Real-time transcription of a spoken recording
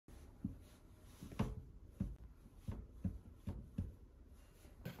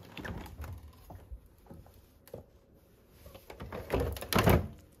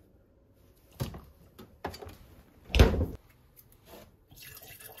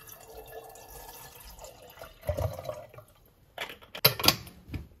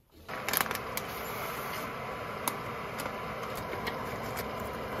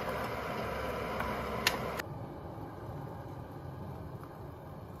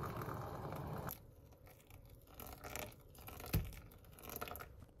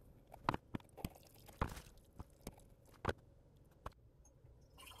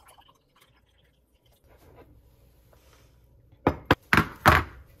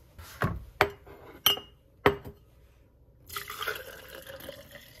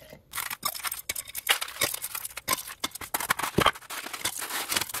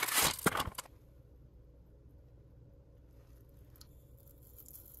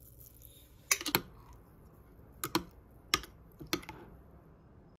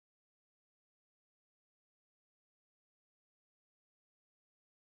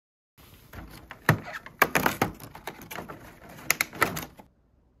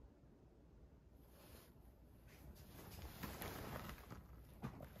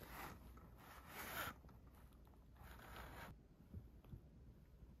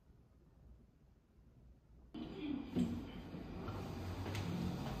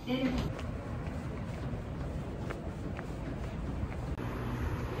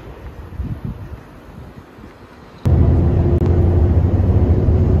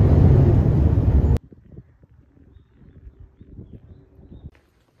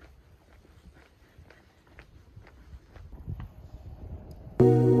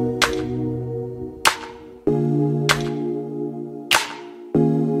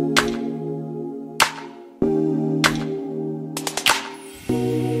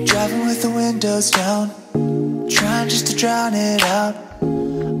Driving with the windows down, trying just to drown it out.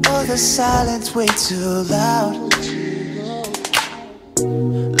 Oh, the silence way too loud,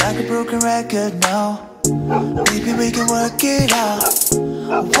 like a broken record now. Maybe we can work it out.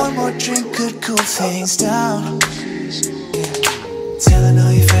 One more drink could cool things down. Yeah. Telling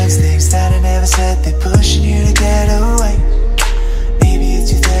all your friends things that I never said, they're pushing you to get away. Maybe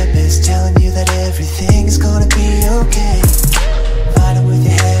it's your therapist telling you that everything's gonna be okay. Fighting with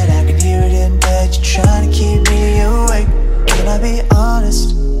your head, I can hear it in bed. You're trying to keep me awake. Can I be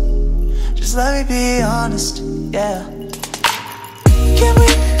honest? Just let me be honest, yeah. Can we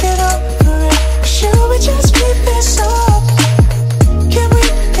get over it? Or should we just keep this up? Can we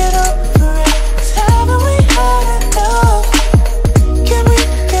get over it? 'Cause haven't we had enough? Can we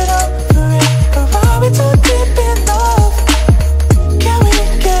get over it? Or are we too deep in love? Can we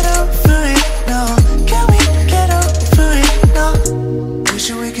get over it? No. Can we get over it? No.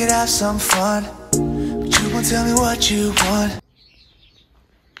 Wishing we could have some fun, but you won't tell me what you want.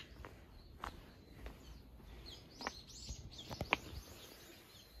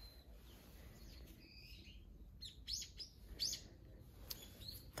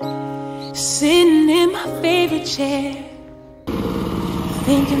 Sitting in my favorite chair,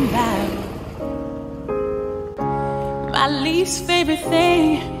 thinking about my least favorite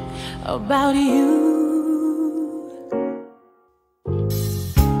thing about you.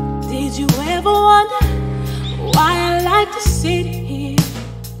 Did you ever wonder why I like to sit here?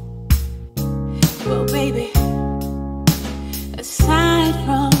 Well, baby, aside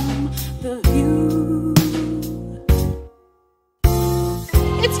from the view,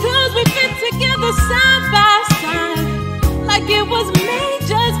 it's 'cause we fit together side by side, like it was made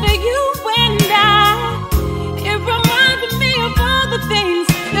just for you and I. It reminded me of all the things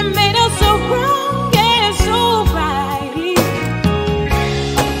that made us so wrong and so right.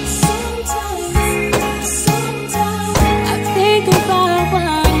 Sometimes I think about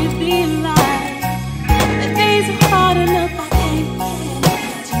what it'd be like. The days are hard enough, I can't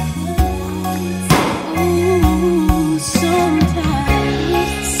imagine. Ooh, sometimes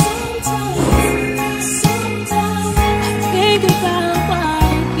I think about what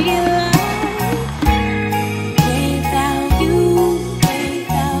it'd be like without you,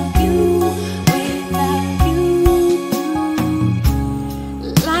 without you, without you.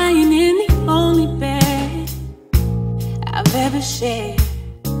 Lying in the only bed I've ever shared.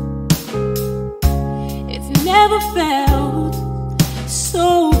 It's never felt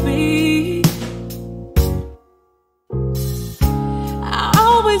so big. I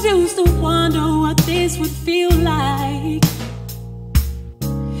always used to wonder what this would feel like.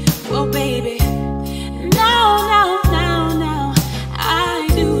 Well, baby, now I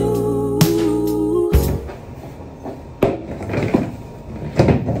do.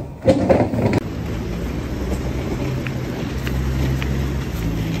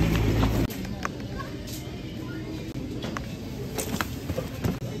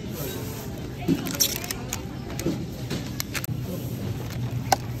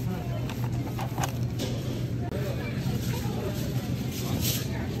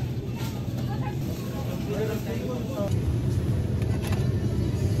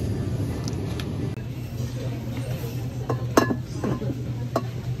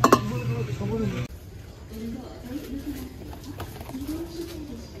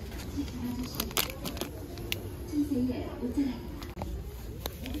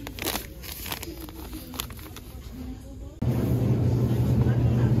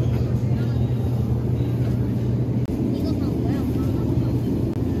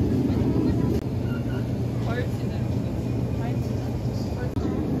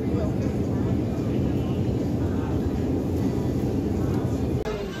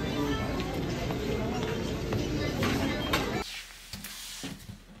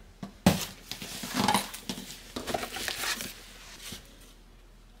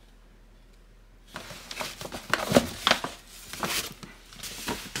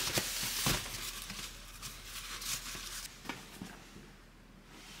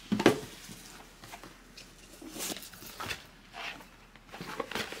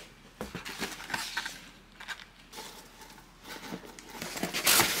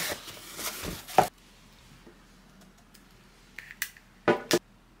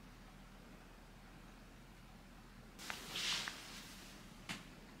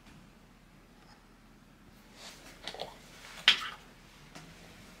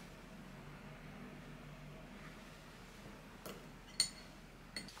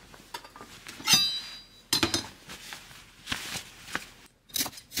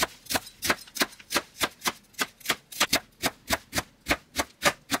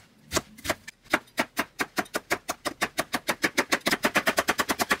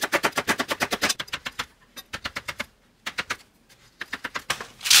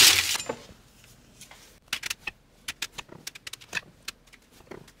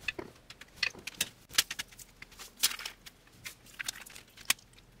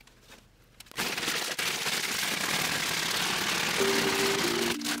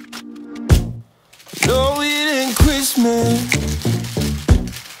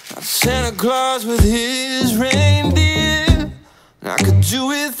 Santa Claus with his reindeer. I could do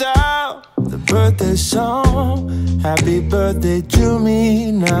without the birthday song. Happy birthday to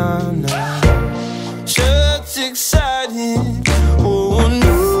me now, now. Such exciting, oh,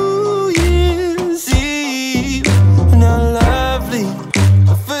 New Year's Eve. Now lovely,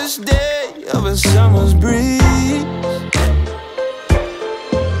 the first day of a summer's breeze.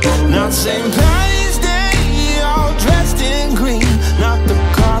 Not St. Patty's Day, all dressed in green. Not the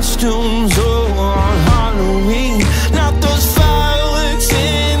costumes on Halloween. Not those fireworks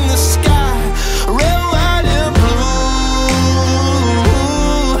in the sky, red, white, and blue.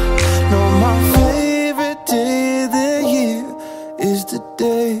 No, my favorite day of the year is the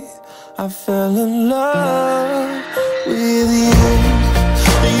day I fell in love with you.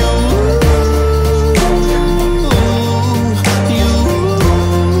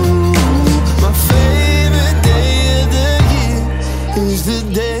 My favorite day of the year is the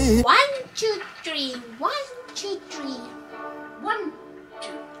day. 1, 2, 3, 1, 2, 3. 1, 2,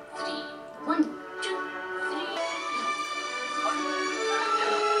 3, 1, 2, 3.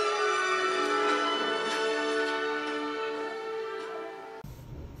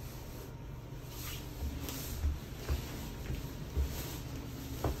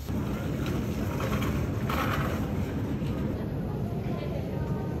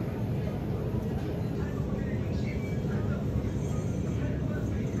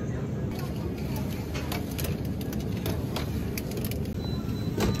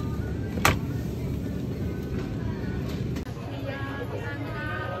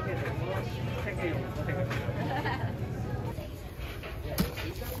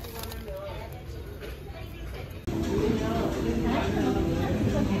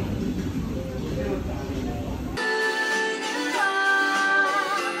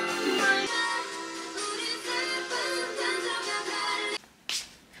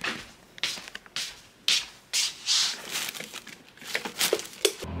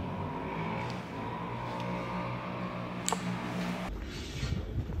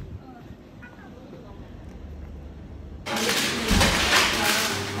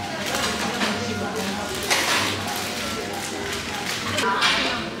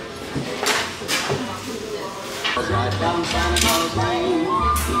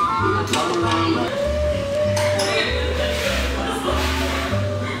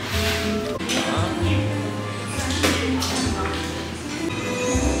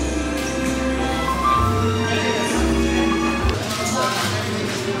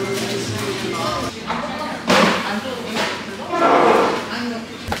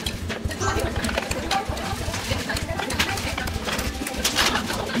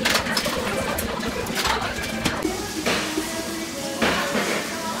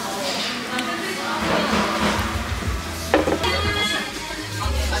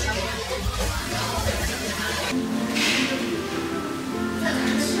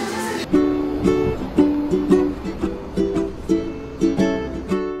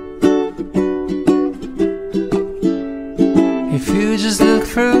 If you just look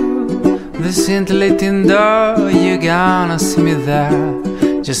through the scintillating door, you're gonna see me there,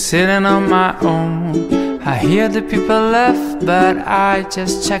 just sitting on my own. I hear the people laugh, but I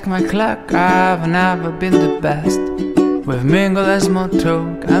just check my clock. I've never been the best. We've mingled as more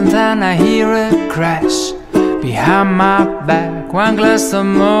talk, and then I hear a crash behind my back. One glass of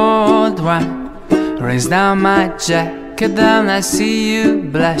mulled wine rains down my jacket, then I see you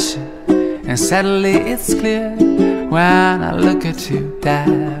blushing, and suddenly it's clear when I look at you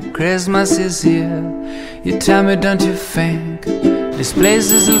that Christmas is here. You tell me, don't you think this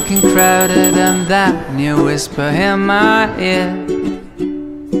place is looking crowded? And then you whisper in my ear,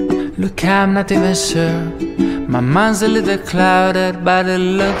 look, I'm not even sure. My mind's a little clouded, but it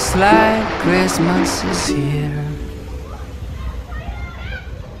looks like Christmas is here.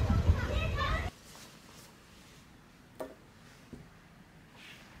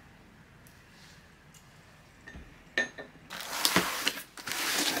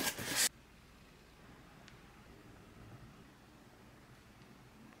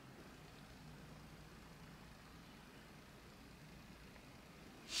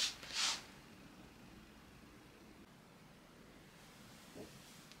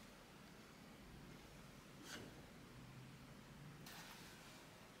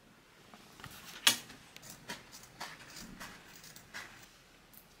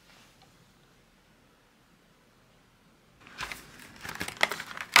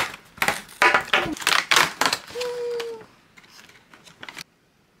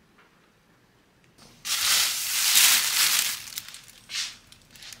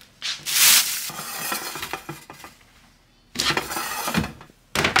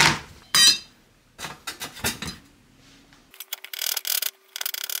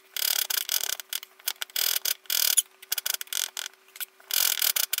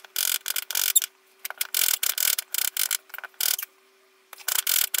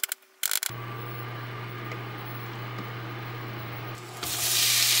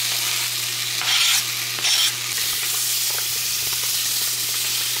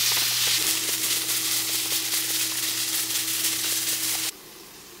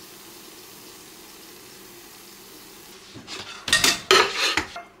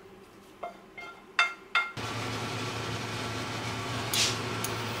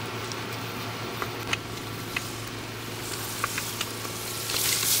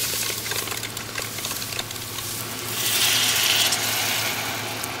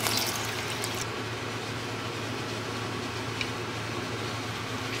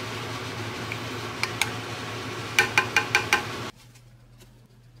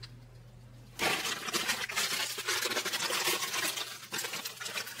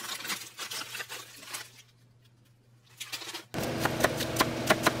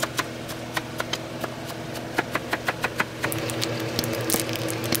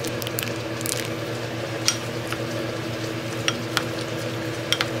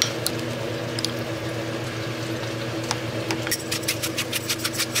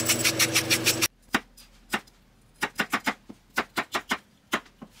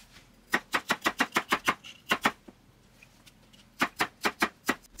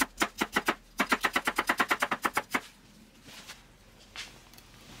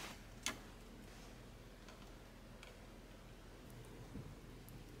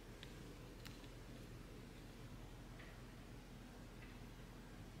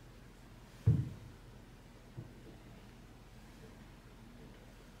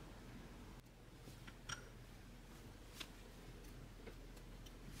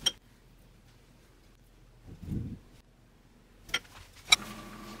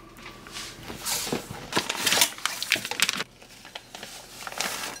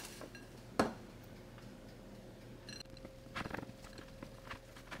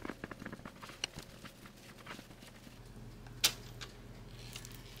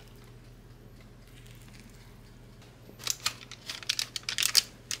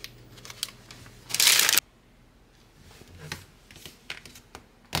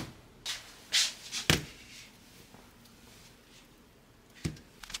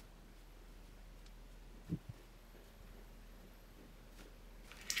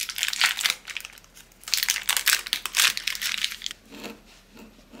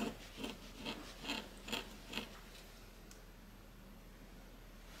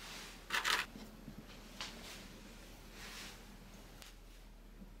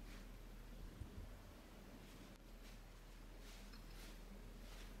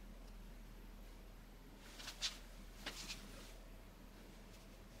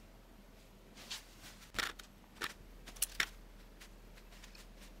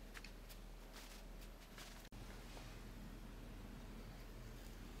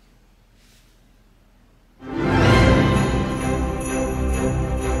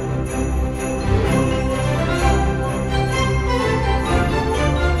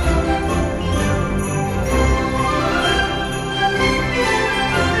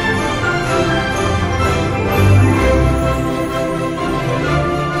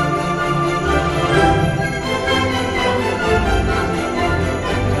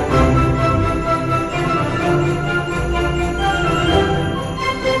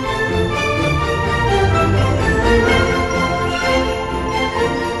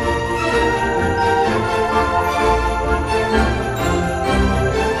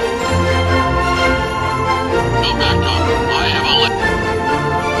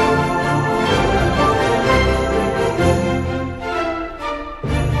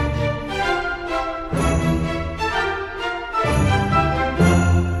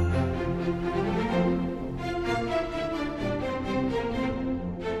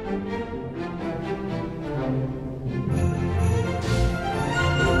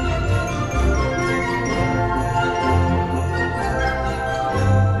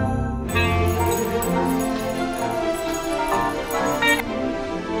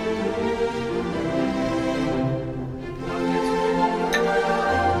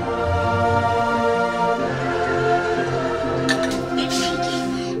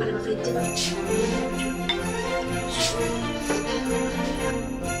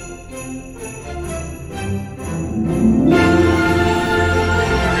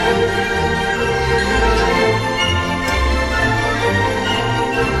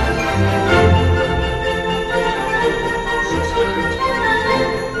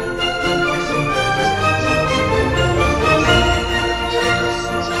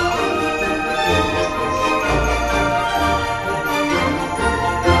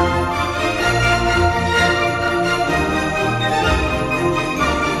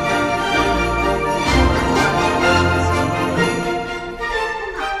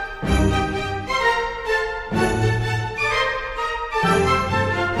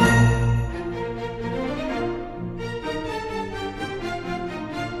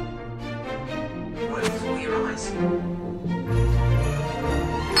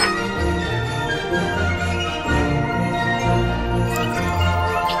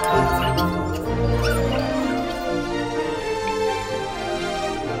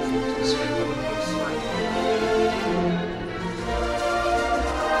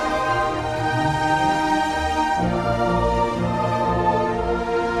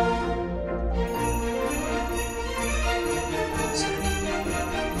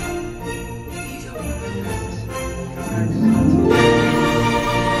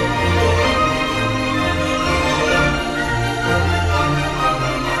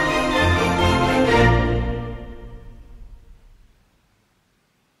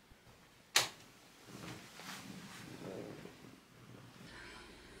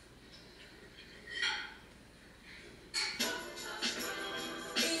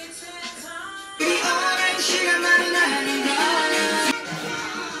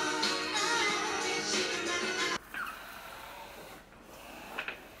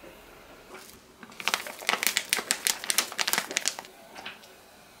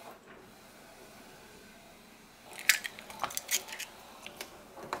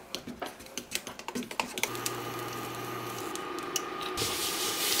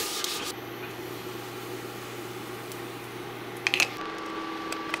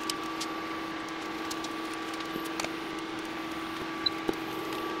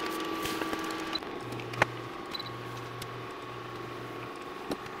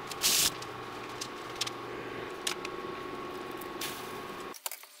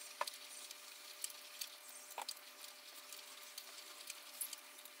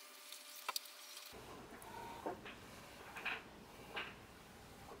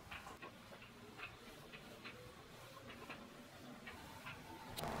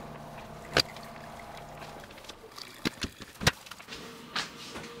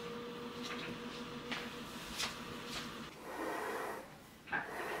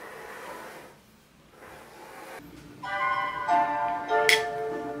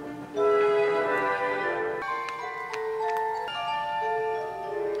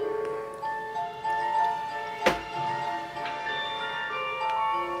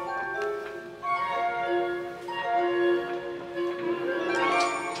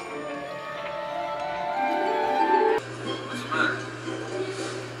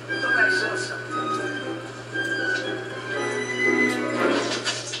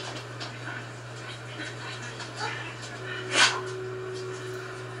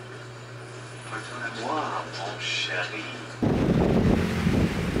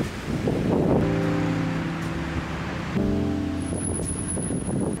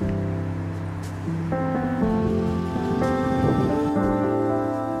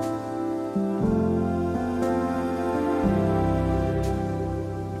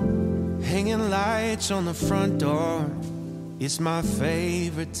 lights on the front door. It's my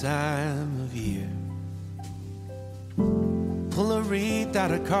favorite time of year. Pull a wreath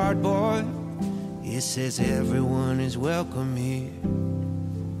out of cardboard. It says everyone is welcome here.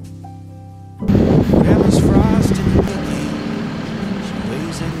 Grandma's frosting the cookies. She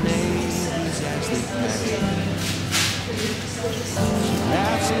waves her nails as they pass. She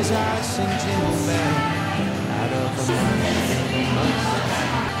laughs as I sing Jingle Bell out of a month.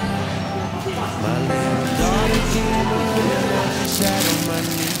 My little daughter came over and she sat on my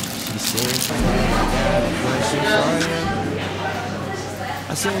knee. She said, I got a question for you.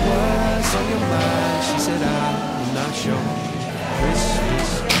 I said, what's on your mind? She said, I'm not sure. Christmas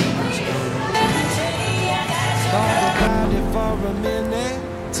is good. Thought about it for a minute.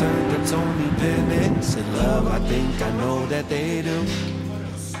 Turned to Tony Bennett. Said, love, I think I know that they do.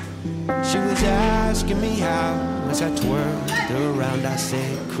 She was asking me how. As I twirled around, I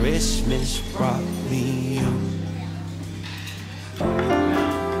said, Christmas brought me you.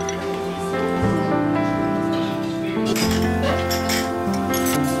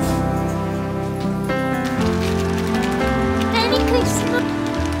 Merry Christmas.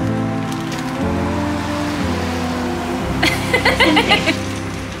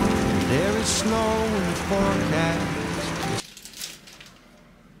 There is snow in the forecast.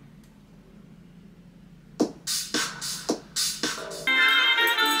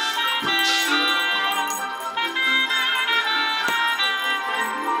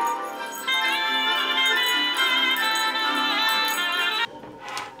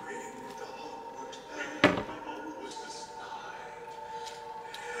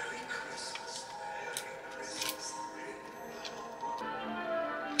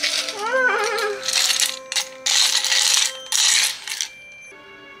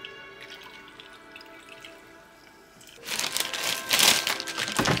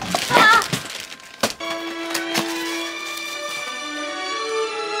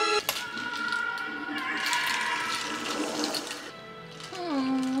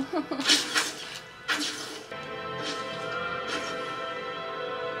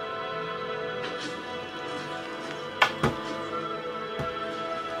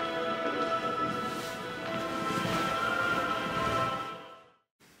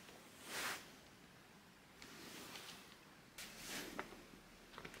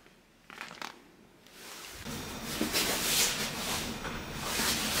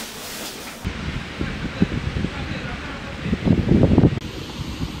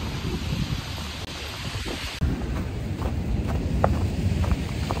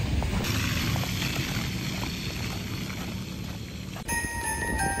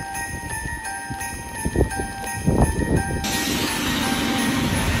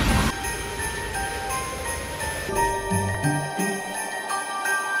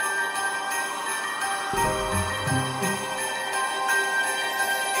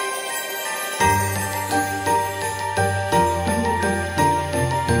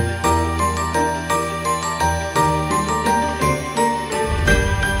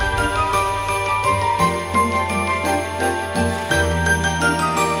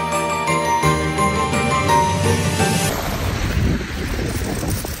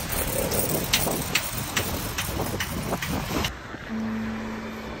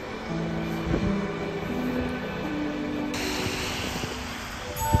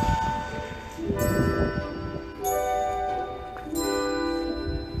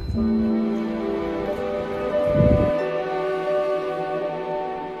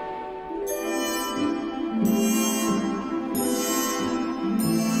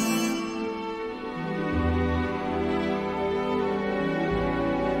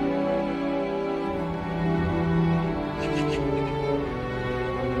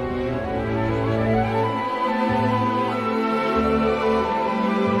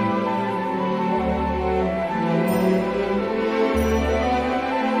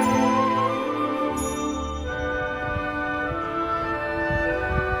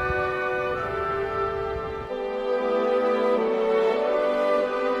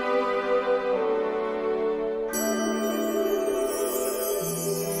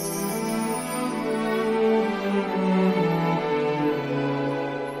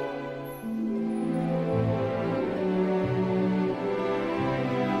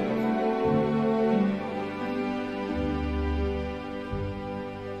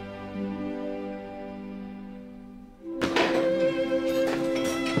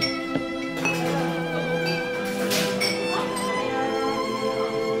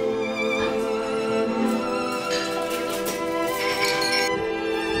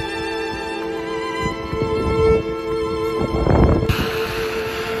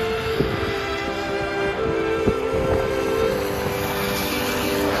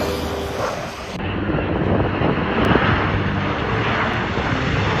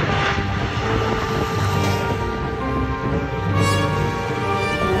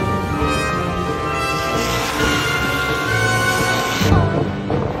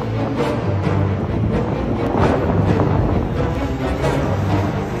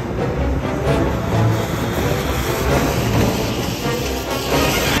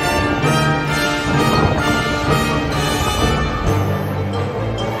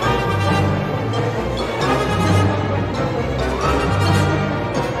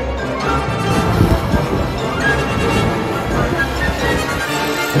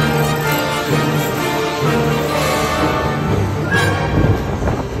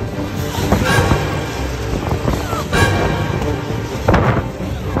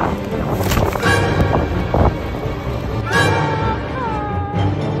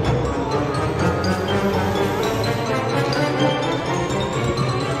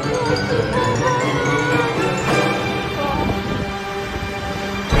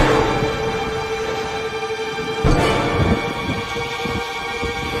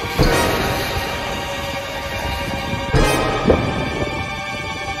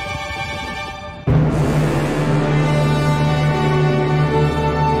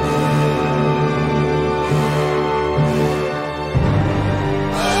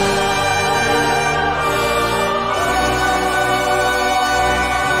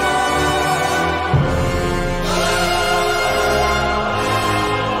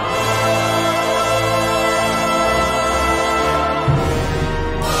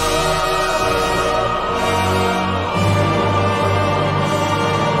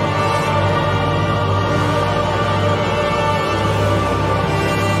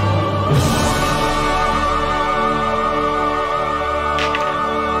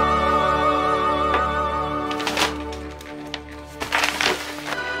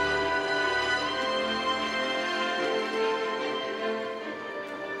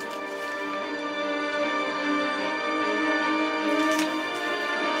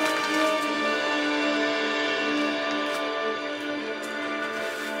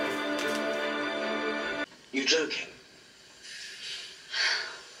 You joking?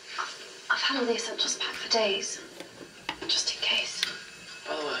 I've had all the essentials packed for days, just in case.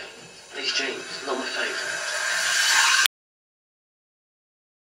 By the way, these jeans, not my favourite.